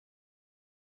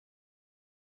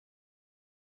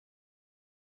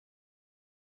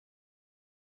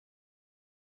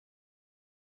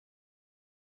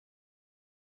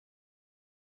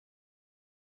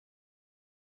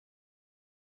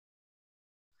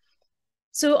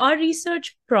So our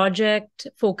research project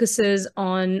focuses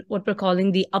on what we're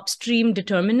calling the upstream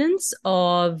determinants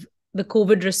of the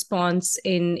COVID response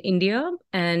in India.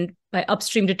 And by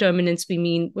upstream determinants, we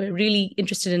mean we're really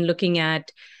interested in looking at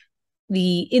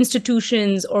the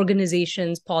institutions,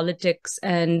 organizations, politics,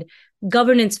 and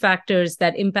governance factors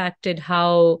that impacted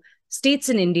how states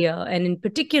in India, and in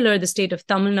particular the state of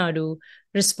Tamil Nadu,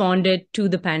 responded to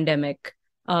the pandemic.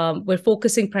 We're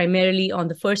focusing primarily on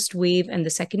the first wave and the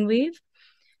second wave.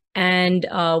 And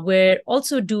we're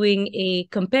also doing a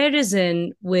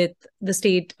comparison with the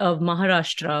state of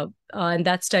Maharashtra. And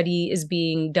that study is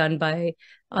being done by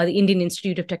the Indian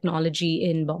Institute of Technology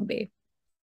in Bombay.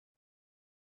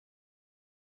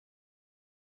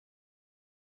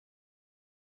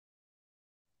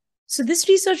 So this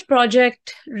research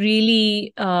project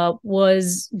really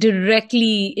was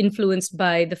directly influenced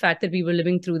by the fact that we were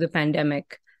living through the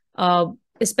pandemic.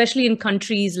 Especially in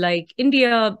countries like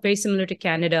India, very similar to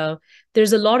Canada,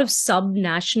 there's a lot of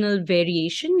sub-national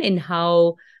variation in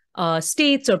how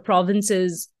states or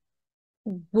provinces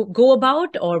go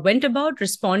about or went about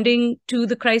responding to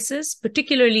the crisis,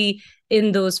 particularly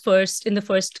in the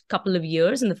first couple of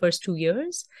years, in the first 2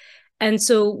 years. And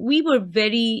so we were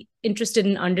very interested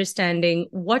in understanding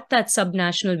what that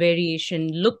subnational variation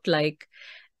looked like.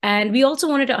 And we also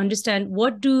wanted to understand,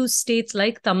 what do states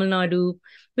like Tamil Nadu,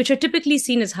 which are typically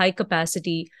seen as high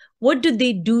capacity, what do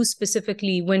they do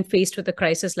specifically when faced with a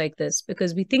crisis like this?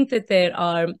 Because we think that there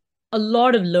are a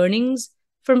lot of learnings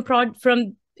from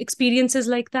experiences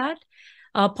like that.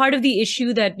 Part of the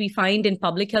issue that we find in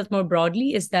public health more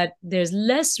broadly is that there's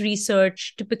less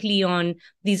research typically on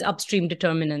these upstream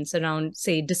determinants around,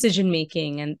 say,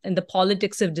 decision-making and the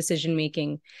politics of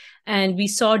decision-making. And we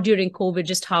saw during COVID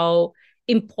just how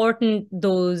important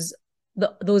those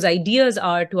ideas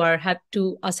are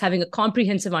to us having a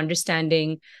comprehensive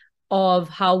understanding of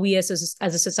how we as a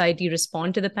society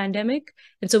respond to the pandemic.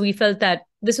 And so we felt that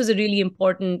this was a really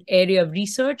important area of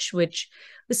research, which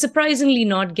was surprisingly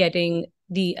not getting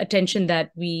the attention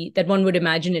that one would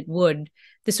imagine it would,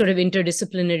 this sort of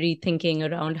interdisciplinary thinking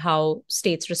around how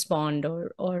states respond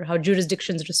or how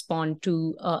jurisdictions respond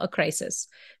to a crisis.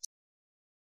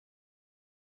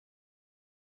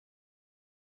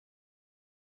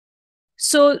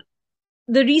 So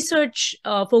the research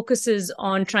focuses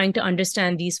on trying to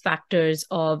understand these factors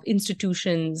of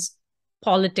institutions,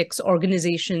 politics,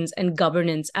 organizations, and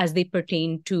governance as they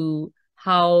pertain to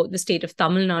how the state of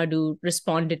Tamil Nadu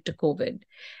responded to COVID.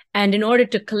 And in order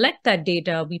to collect that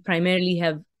data, we primarily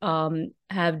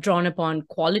have drawn upon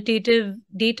qualitative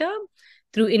data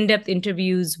through in-depth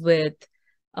interviews with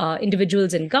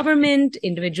individuals in government,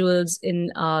 individuals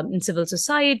in civil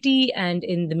society, and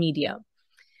in the media.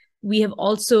 We have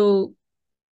also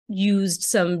used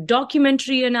some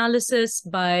documentary analysis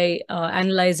by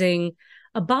analyzing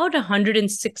about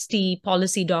 160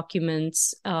 policy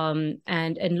documents and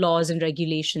laws and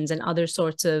regulations and other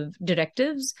sorts of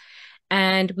directives.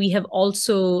 And we have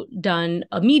also done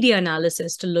a media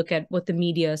analysis to look at what the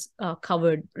media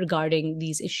covered regarding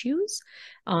these issues.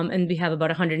 And we have about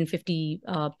 150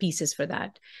 pieces for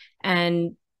that.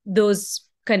 And those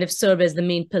kind of serve as the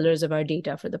main pillars of our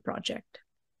data for the project.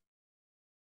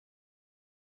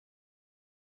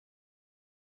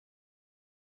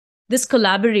 This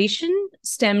collaboration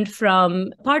stemmed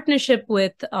from a partnership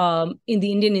with in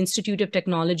the Indian Institute of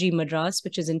Technology, Madras,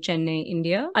 which is in Chennai,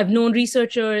 India. I've known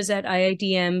researchers at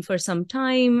IITM for some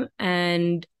time,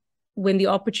 and when the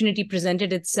opportunity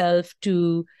presented itself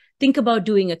to think about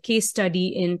doing a case study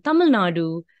in Tamil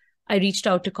Nadu, I reached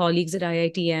out to colleagues at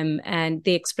IITM, and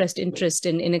they expressed interest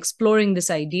in exploring this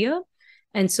idea.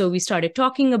 And so we started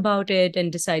talking about it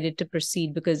and decided to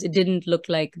proceed because it didn't look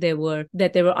like there were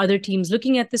other teams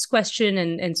looking at this question.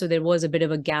 And so there was a bit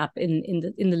of a gap in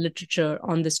the literature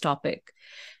on this topic.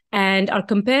 And our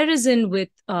comparison with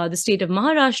the state of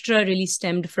Maharashtra really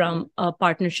stemmed from a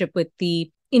partnership with the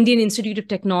Indian Institute of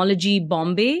Technology,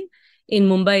 Bombay, in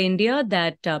Mumbai, India,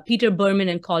 that Peter Berman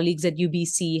and colleagues at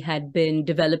UBC had been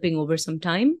developing over some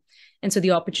time. And so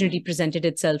the opportunity presented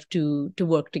itself to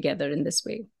work together in this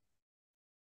way.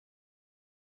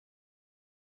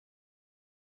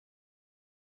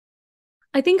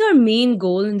 I think our main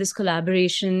goal in this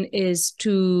collaboration is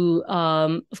to,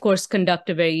 of course, conduct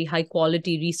a very high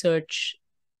quality research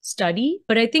study.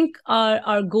 But I think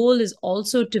our goal is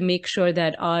also to make sure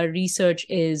that our research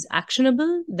is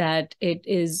actionable, that it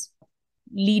is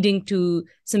leading to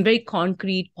some very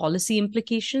concrete policy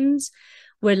implications.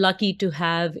 We're lucky to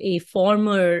have a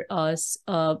former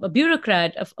a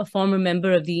bureaucrat, a former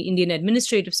member of the Indian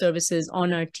Administrative Services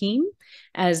on our team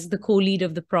as the co-lead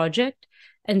of the project.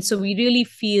 And so we really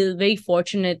feel very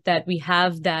fortunate that we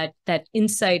have that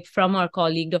insight from our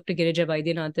colleague, Dr. Girija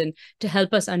Vaidyanathan, to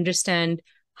help us understand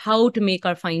how to make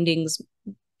our findings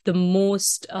the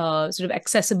most sort of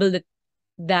accessible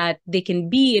that they can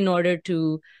be in order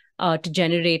to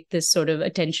generate this sort of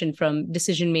attention from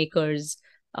decision makers,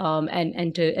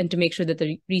 and to make sure that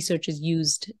the research is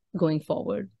used going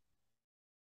forward.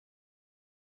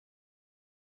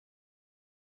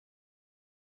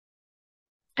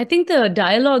 I think the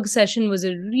dialogue session was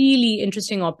a really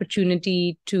interesting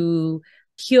opportunity to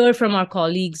hear from our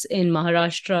colleagues in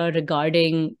Maharashtra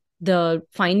regarding the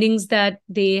findings that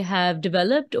they have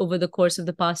developed over the course of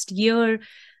the past year,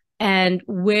 and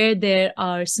where there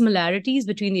are similarities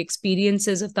between the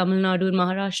experiences of Tamil Nadu and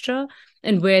Maharashtra,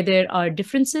 and where there are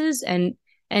differences, and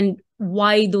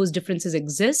why those differences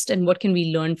exist, and what can we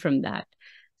learn from that.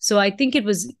 So I think it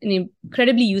was an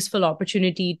incredibly useful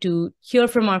opportunity to hear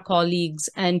from our colleagues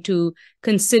and to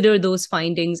consider those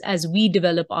findings as we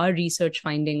develop our research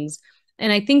findings.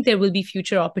 And I think there will be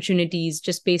future opportunities,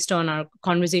 just based on our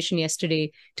conversation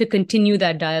yesterday, to continue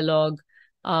that dialogue,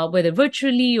 whether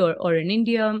virtually or in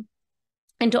India,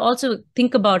 and to also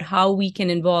think about how we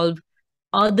can involve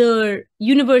other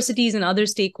universities and other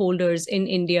stakeholders in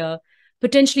India,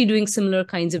 potentially doing similar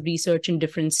kinds of research in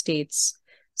different states.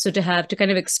 So to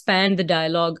kind of expand the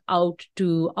dialogue out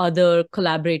to other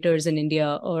collaborators in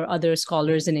India or other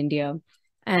scholars in India,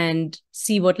 and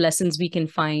see what lessons we can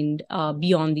find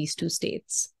beyond these two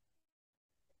states.